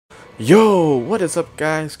Yo, what is up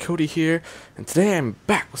guys, Cody here, and today I'm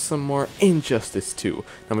back with some more Injustice 2.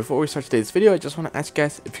 Now before we start today's video, I just want to ask you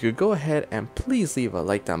guys if you could go ahead and please leave a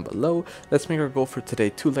like down below. Let's make our goal for today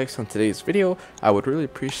 2 likes on today's video. I would really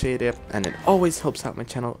appreciate it, and it always helps out my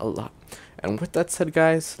channel a lot. And with that said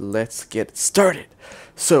guys, let's get started.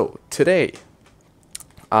 So today,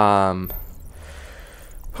 where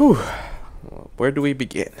do we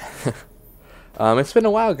begin? It's been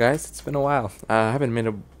a while guys, it's been a while. I haven't made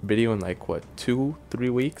a video in like what, 2-3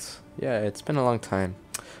 weeks? Yeah, it's been a long time.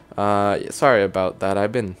 Sorry about that,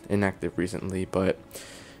 I've been inactive recently, but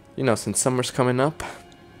you know, since summer's coming up,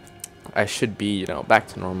 I should be, you know, back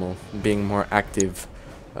to normal, being more active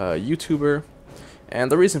YouTuber.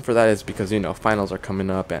 And the reason for that is because, you know, finals are coming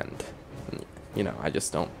up and, you know, I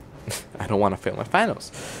just don't, I don't want to fail my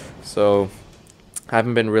finals. So, I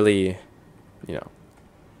haven't been really, you know,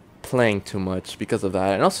 playing too much because of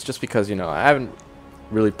that, and also just because, you know, I haven't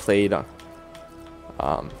really played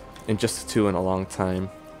Injustice 2 in a long time.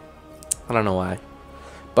 I don't know why,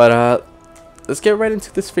 but let's get right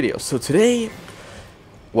into this video. So today,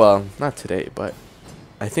 well, not today, but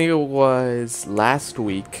I think it was last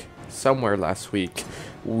week, somewhere last week,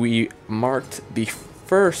 we marked the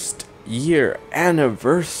first year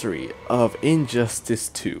anniversary of Injustice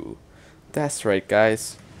 2. That's right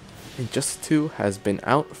guys, Injustice 2 has been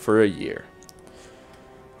out for a year.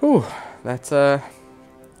 Whew, that's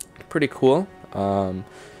pretty cool. And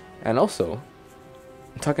also,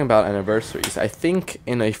 talking about anniversaries, I think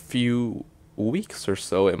in a few weeks or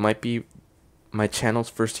so it might be my channel's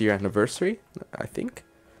first year anniversary. I think,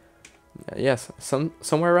 yes,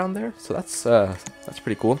 somewhere around there. So that's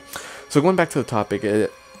pretty cool. So going back to the topic,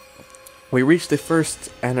 we reached the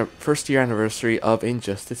first year anniversary of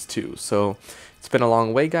Injustice 2. So it's been a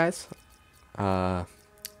long way, guys.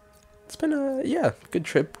 It's been a good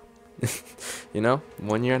trip. You know,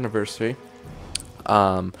 1 year anniversary.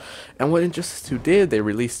 And what Injustice 2 did, they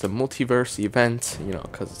released a multiverse event, you know,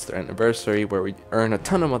 because it's their anniversary, where we earn a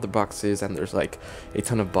ton of mother boxes and there's like a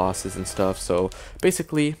ton of bosses and stuff. So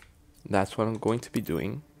basically, that's what I'm going to be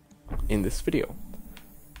doing in this video.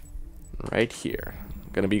 Right here.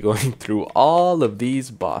 I'm gonna be going through all of these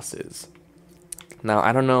bosses. Now,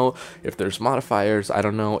 I don't know if there's modifiers. I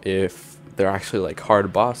don't know if they're actually like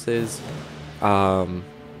hard bosses. I'm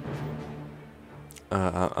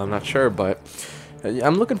not sure, but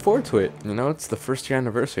I'm looking forward to it. You know, it's the first year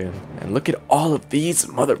anniversary, and look at all of these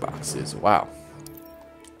mother boxes. Wow,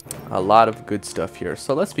 a lot of good stuff here.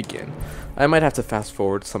 So let's begin. I might have to fast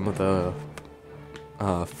forward some of the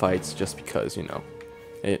fights just because, you know,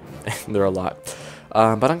 there are a lot.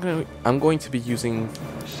 But I'm going to be using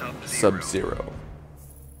Sub-Zero.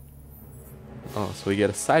 Oh, so we get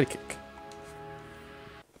a sidekick.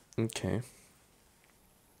 Okay.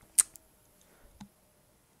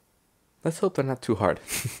 Let's hope they're not too hard.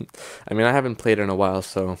 I mean, I haven't played in a while,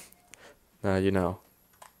 so, you know,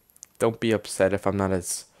 don't be upset if I'm not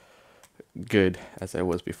as good as I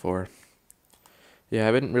was before. Yeah,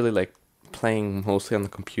 I've been really, like, playing mostly on the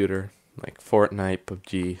computer, like Fortnite,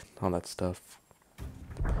 PUBG, all that stuff.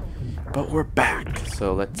 But we're back,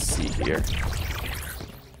 so let's see here.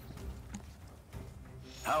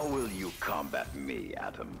 How will you combat me,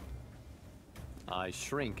 Atom? I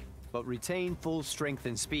shrink, but retain full strength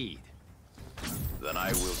and speed. Then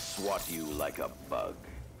I will swat you like a bug.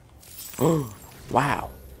 Oh,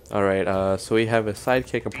 wow. Alright, so we have a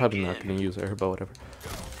sidekick. I'm probably not going to use her, but whatever.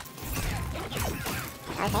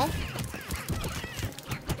 Okay.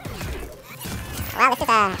 Well, this is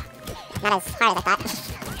not as hard as I thought.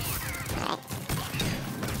 Alright.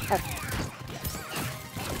 Oh.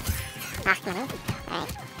 Ah, come on.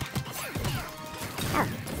 Alright. Oh.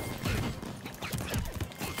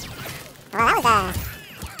 Well, that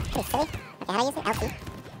was pretty silly. Okay, how do I use it? LT?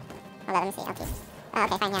 Hold on, let me see. LT. Oh,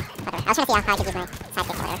 okay, fine, yeah. Whatever. I was trying to see how I could use my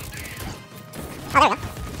sidekick or whatever. Oh, there we go.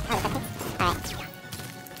 Oh, that's okay. Alright.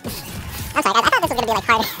 I'm sorry, guys. I thought this was gonna be like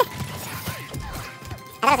harder.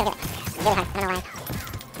 I thought it was gonna be really hard. I don't know why.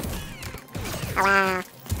 Oh, wow.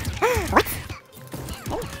 What?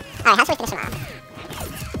 Really? Alright, how should we finish him off?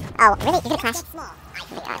 Oh, really? He's gonna crash? Oh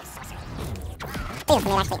my god. Please,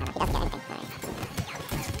 maybe actually, no, he doesn't get anything. Alright.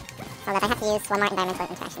 Hold up, I have to use one more environmental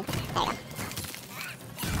interaction. There we go.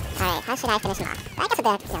 Alright, how should I finish him off? I guess with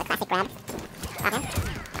the, you know, the classic grab. Offhand.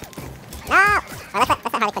 No! Oh, let's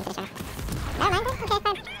let Harley Quinn finish her off. Never mind, okay,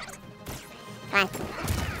 fine. Come on.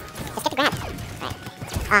 Just get the grab. Alright.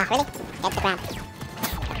 Oh, really? Get the grab.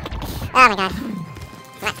 Oh my god.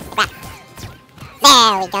 Come on, the grab.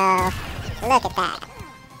 There we go. Look at that.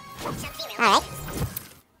 Alright.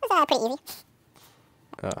 That's pretty easy.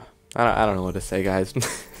 I don't know what to say, guys.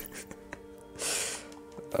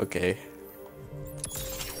 Okay.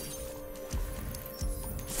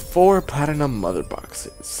 4 platinum mother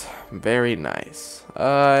boxes. Very nice.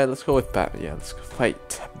 Let's go with Batman. Yeah, let's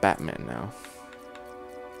fight Batman now.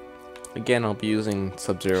 Again, I'll be using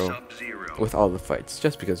Sub-Zero with all the fights,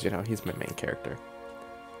 just because, you know, he's my main character.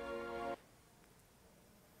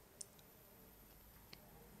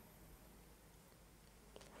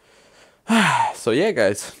 So yeah,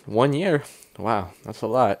 guys, 1 year. Wow, that's a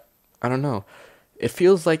lot. I don't know. It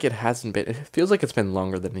feels like it hasn't been. It feels like it's been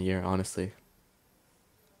longer than a year, honestly.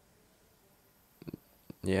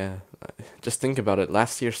 Yeah, just think about it.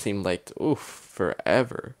 Last year seemed like, oof,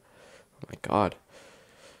 forever. Oh my god.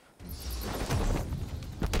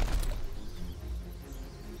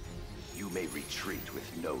 You may retreat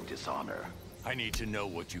with no dishonor. I need to know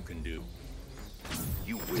what you can do.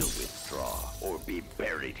 You will withdraw or be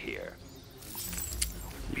buried here.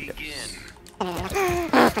 Begin. Stop!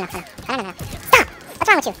 What's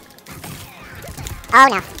wrong with you? Oh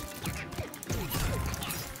no.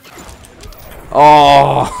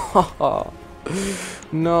 Oh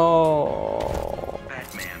no!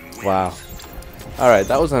 Wow. All right,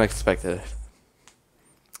 that was unexpected.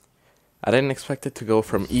 I didn't expect it to go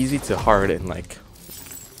from easy to hard in like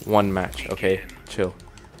 1 match. Okay, chill.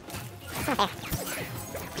 That's not fair.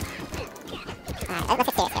 Alright, let's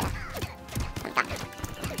just do it.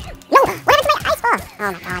 No! What happened to my ice ball?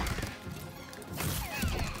 Oh my god.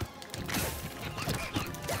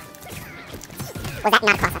 Was that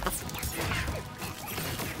not a cross-up? That's...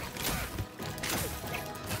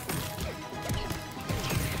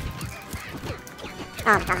 Oh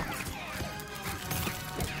my god.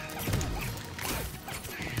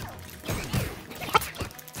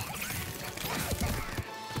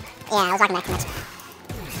 Yeah, I was walking back too much.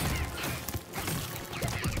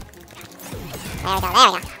 There we go,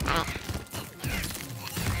 there we go. Alright.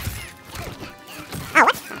 Oh,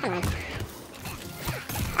 what? Oh, come on.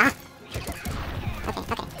 Ah. Okay,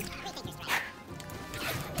 okay.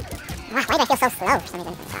 Wow, why do I feel so slow for some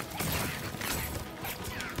reason?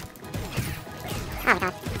 Oh my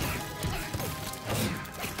god.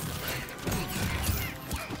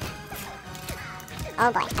 Oh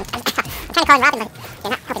boy. I'm trying to call him Robin, but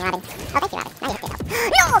you're not helping Robin. Oh, thank you, Robin. Now you have to help.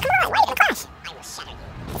 No, come on! Why are you gonna crash? I was shattered.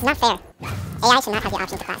 It's not fair. AI should not have the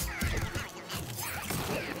option to crash.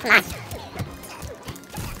 Come on.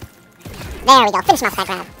 There we go. Finish him off with that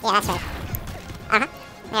grab. Yeah, that's right. Uh-huh.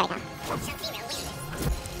 There we go.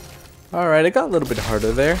 Alright, it got a little bit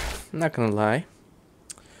harder there. I'm not gonna lie.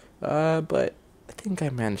 But I think I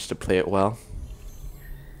managed to play it well.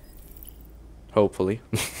 Hopefully.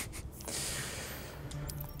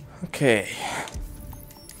 Okay.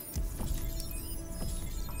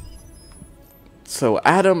 So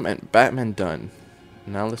Adam and Batman done.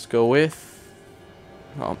 Now let's go with...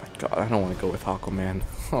 Oh my god, I don't want to go with Aquaman.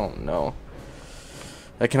 Oh no.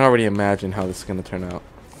 I can already imagine how this is going to turn out.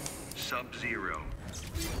 Sub-Zero.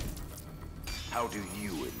 How do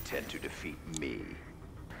you intend to defeat me?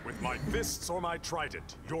 With my fists or my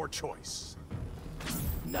trident, your choice.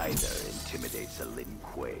 Neither intimidates a Lin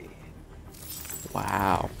Kuei.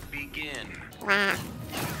 Wow. Begin. Wow.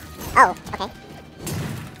 Oh, okay.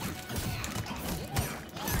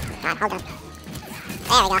 God, hold on.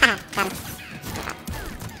 There we go. Haha, got him.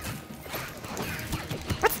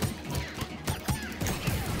 What?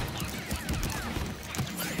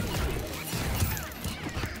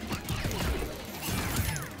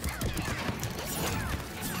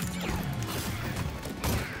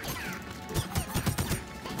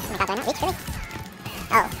 Oh my god, do I not reach, really?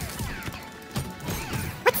 Oh.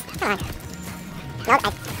 Come on. No,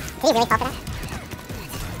 did he really fall for that?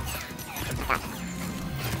 Oh god.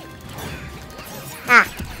 Ah.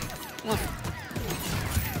 Yes.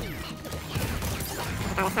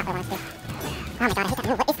 Oh my god, that's not what I want to do. Oh my god, I hate that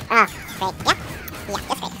move. What is... Oh, great. Yep. Yeah,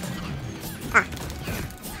 that's great. Ah.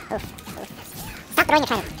 Oof. Oof. Stop throwing your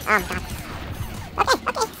trident. Oh my god. Okay,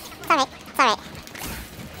 okay. It's alright. It's alright.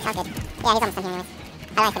 All good. Yeah, he's almost done here anyways.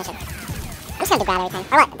 I like finish it. I'm just gonna do grab every time.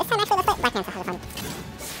 Or what? This time actually, let's let Black Panther have fun.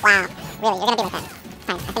 Wow. Really? You're gonna be like that?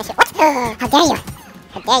 Fine, I finish it. What? How dare you?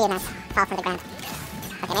 How dare you not fall for the ground?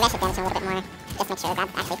 Okay, maybe I should damage him a little bit more. Just make sure grab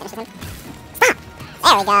actually finishes him. Stop!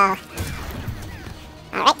 There we go.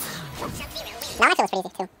 Alright. Now my kill was pretty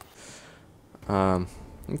easy too.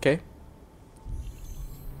 Okay.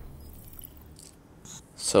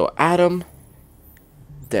 So Adam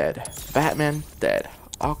dead. Batman dead.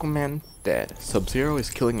 Aquaman dead. Sub-Zero is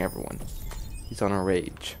killing everyone. He's on a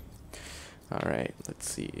rage. Alright, let's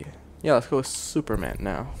see. Yeah, let's go with Superman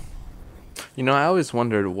now. You know, I always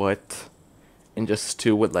wondered what Injustice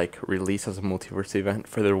 2 would like release as a multiverse event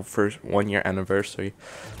for their first 1 year anniversary.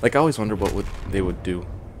 Like, I always wondered what they would do.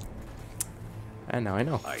 And now I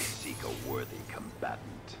know. I seek a worthy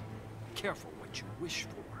combatant. Careful what you wish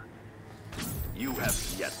for. You have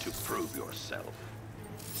yet to prove yourself.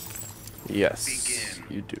 Yes,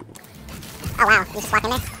 you do. Oh wow, you just walk in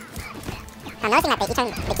there? I'm noticing that they keep on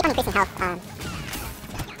increasing health,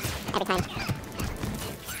 every time.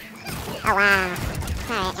 Oh wow.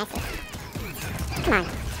 Alright, I see. Come on.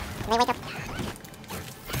 Can they wake up?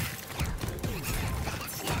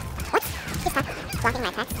 What? Please stop blocking my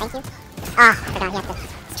attacks, thank you. Oh, I forgot, he has to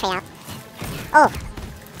stray out. Oh!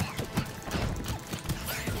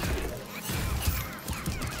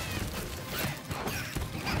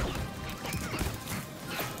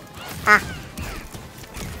 Ah.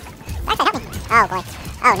 Darkseid, help me! Oh boy.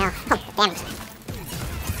 Oh no. Oh, damage.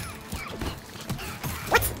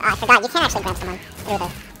 What? Oh, I forgot. You can't actually grab someone through the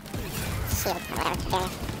shield or whatever barrier.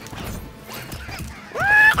 What?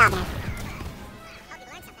 Oh man.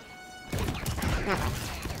 Oh boy.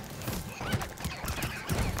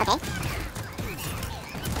 Okay.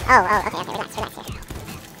 Oh, okay, relax here.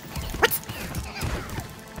 What?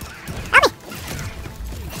 Help me!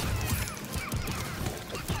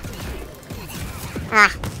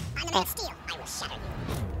 Ah. Thanks.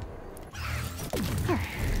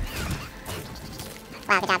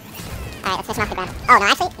 Wow, good job. Alright, let's finish him off the ground. Oh, no,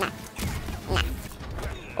 actually, no.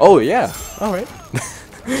 Oh yeah. All right.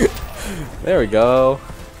 There we go.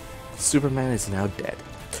 Superman is now dead.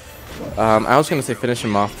 I was gonna say finish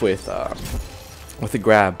him off with a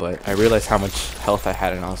grab, but I realized how much health I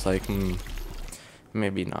had, and I was like,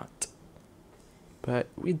 maybe not. But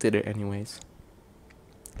we did it anyways.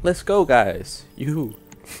 Let's go, guys. You.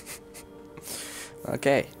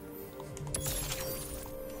 Okay.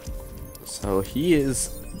 So he is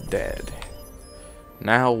dead.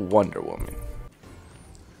 Now Wonder Woman.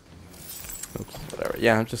 Oops, whatever.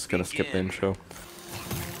 Yeah, I'm just gonna skip the intro.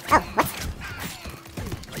 Oh, what?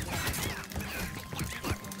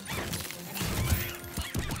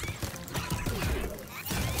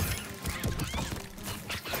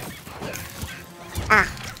 Ah.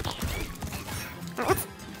 Oh, what?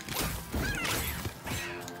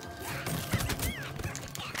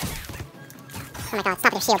 Oh my god,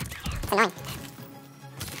 stop with your shield. It's annoying.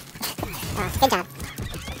 Oh, good job.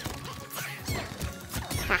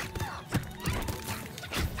 Ah.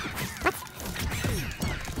 What?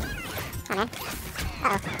 Oh man.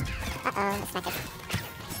 Uh-oh, that's not good.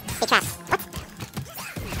 Be trapped. What?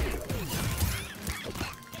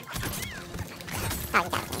 Oh, you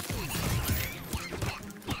got it.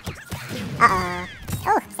 Uh-oh.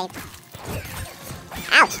 Oh, save.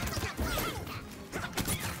 Ouch.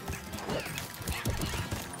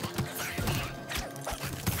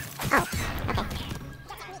 Oh, okay.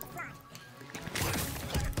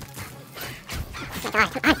 Oh my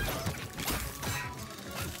god, come on.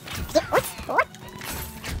 What?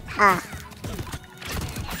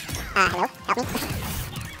 Hello? Help me?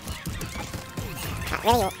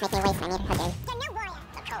 Really making me waste my meter. How dare you?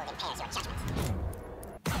 The code impairs your judgment.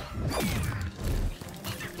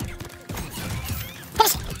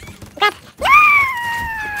 Finish! Grab! No!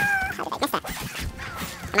 How did I miss that?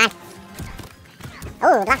 Come on. Oh,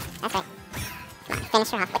 block. That's right. Come on, finish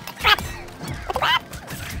her off with the grab! With the grab!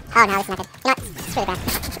 Oh no, this is not good. You know what? Screw the grab.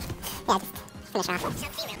 Yeah, just finish her off.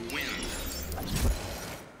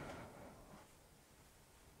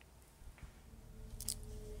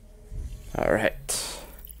 Alright.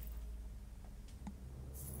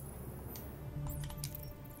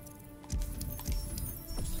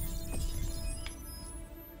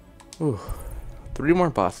 Ooh. 3 more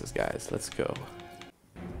bosses, guys. Let's go.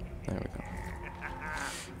 There we go.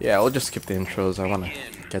 Yeah, we'll just skip the intros. I want to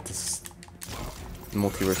get this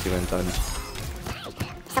multiverse event done.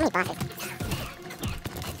 So many bosses.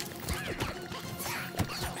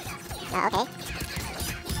 Oh, okay.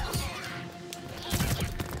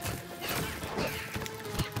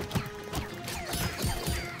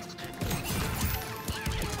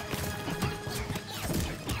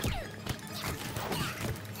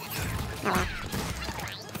 Oh wow.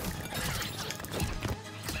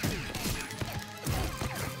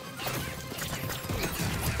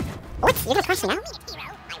 What? You're just crashing now?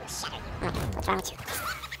 Oh, what's wrong with you?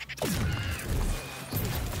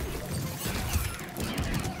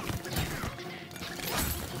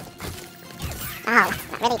 Oh,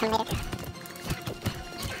 not really coming later.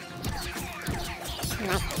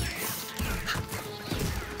 Nice.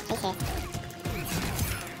 Are you serious?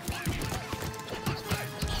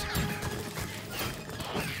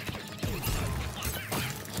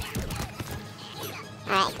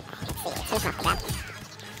 Alright, let's see. Finish off the grab.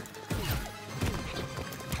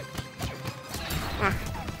 Ah.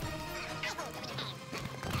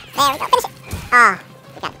 There we go, finish it! Ah,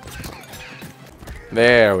 we got it.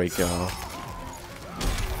 There we go.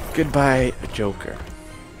 Goodbye, Joker.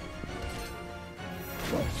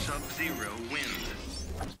 Sub-Zero wins.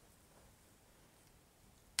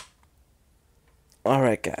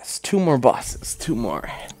 Alright, guys. 2 more bosses. 2 more.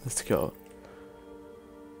 Let's go.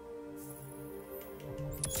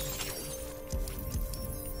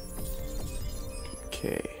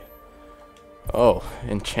 Okay. Oh,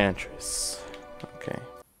 Enchantress. Okay.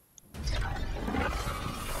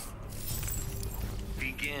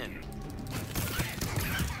 Begin.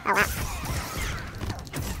 Oh wow.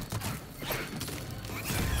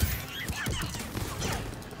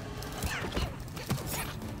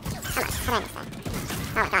 How much? How did I miss that?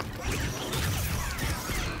 Oh my god.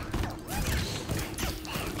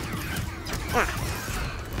 Ugh.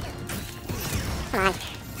 Come on. That's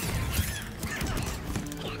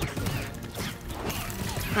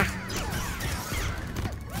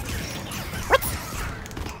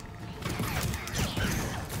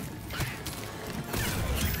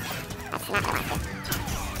not what I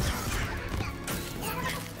want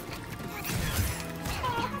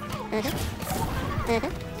to.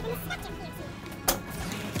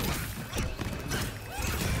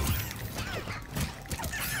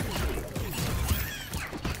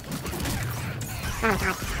 Oh my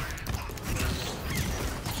god.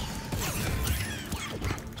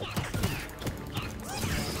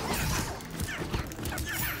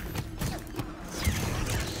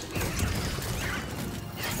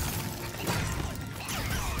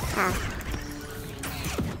 Oh.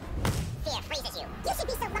 Fear freezes you. You should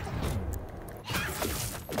be so lucky.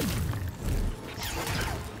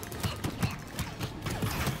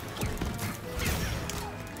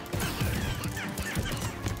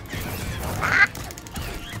 Ah!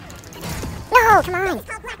 No, come on. It's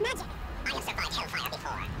called black magic. I have survived hellfire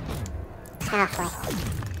before. Oh boy.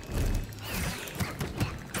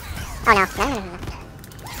 Oh no. No, no, no, no.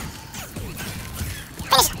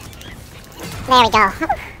 Finish. There we go.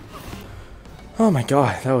 Oh my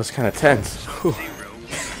god, that was kind of tense. Whew.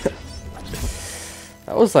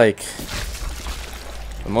 That was like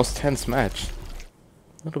the most tense match.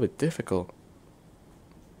 A little bit difficult.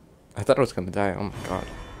 I thought I was gonna die. Oh my god.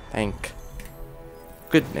 Thank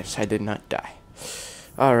goodness I did not die.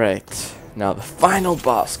 Alright, now the final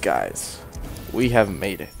boss, guys. We have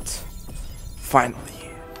made it. Finally.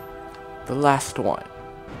 The last one.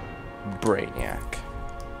 Brainiac.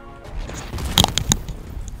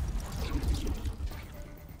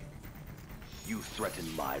 You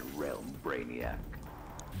threaten my realm, Brainiac.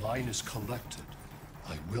 Mine is collected.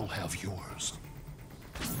 I will have yours.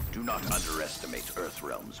 Do not underestimate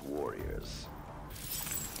Earthrealm's warriors.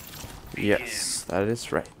 Yes, that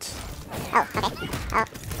is right. Oh, okay. Oh.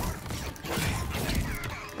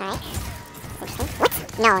 Alright. What?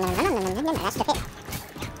 No, no, no, no, no, no, no, no, that's the pit.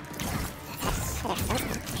 That's...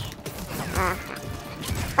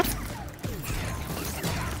 what?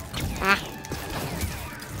 Ah.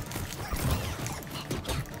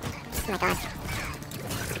 Oh my god.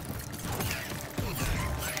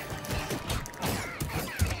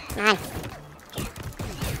 Come on.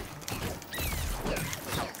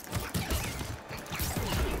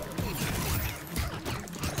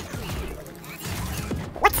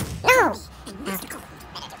 What? No! Yes, it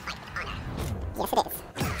is.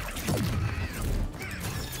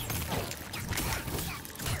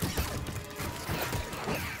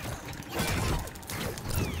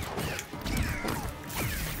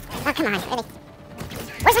 Oh, come on, really?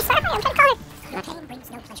 Where's my star? I'm trying to call her! Okay.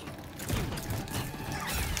 Brings no pleasure.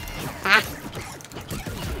 Ah.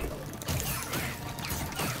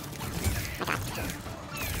 My god.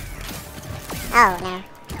 Oh, no.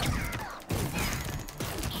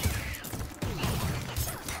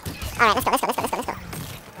 Alright, let's go.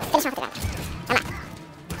 Finish off the round.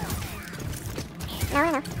 Come on.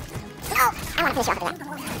 No. No! I want to finish off the round.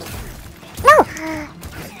 No!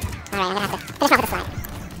 Alright, I'm gonna have to finish off with a slide.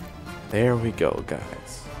 There we go,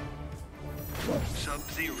 guys.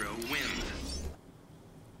 Sub-Zero wins.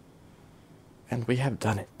 And we have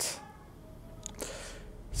done it.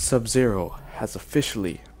 Sub-Zero has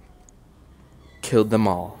officially killed them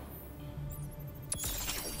all.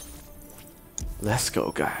 Let's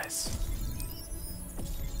go, guys.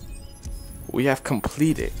 We have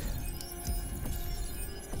completed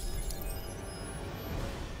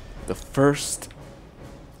the first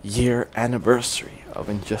year anniversary of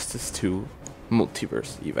Injustice 2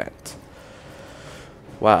 Multiverse event.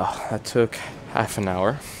 Wow, that took half an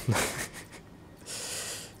hour.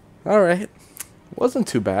 Alright, wasn't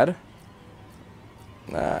too bad.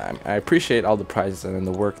 I appreciate all the prizes and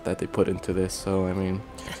the work that they put into this, so I mean,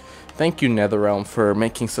 thank you NetherRealm for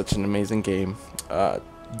making such an amazing game.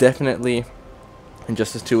 Definitely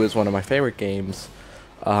Injustice 2 is one of my favorite games.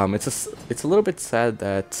 It's a little bit sad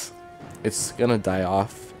that it's gonna die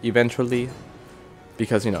off eventually,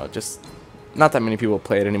 because, you know, just not that many people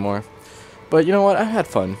play it anymore. But you know what? I had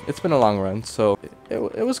fun. It's been a long run, so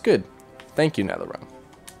it was good. Thank you, NetherRealm.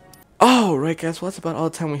 Alright guys, well that's about all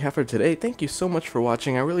the time we have for today. Thank you so much for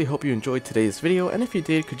watching. I really hope you enjoyed today's video, and if you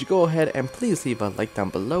did, could you go ahead and please leave a like down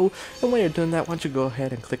below. And while you're doing that, why don't you go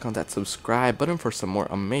ahead and click on that subscribe button for some more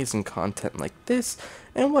amazing content like this.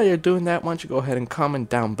 And while you're doing that, why don't you go ahead and comment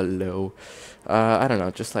down below, I don't know,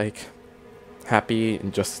 just like happy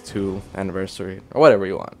Injustice 2 anniversary or whatever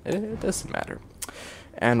you want. It doesn't matter.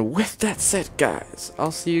 And with that said, guys,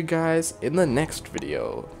 I'll see you guys in the next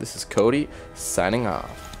video. This is Cody signing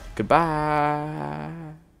off. Goodbye.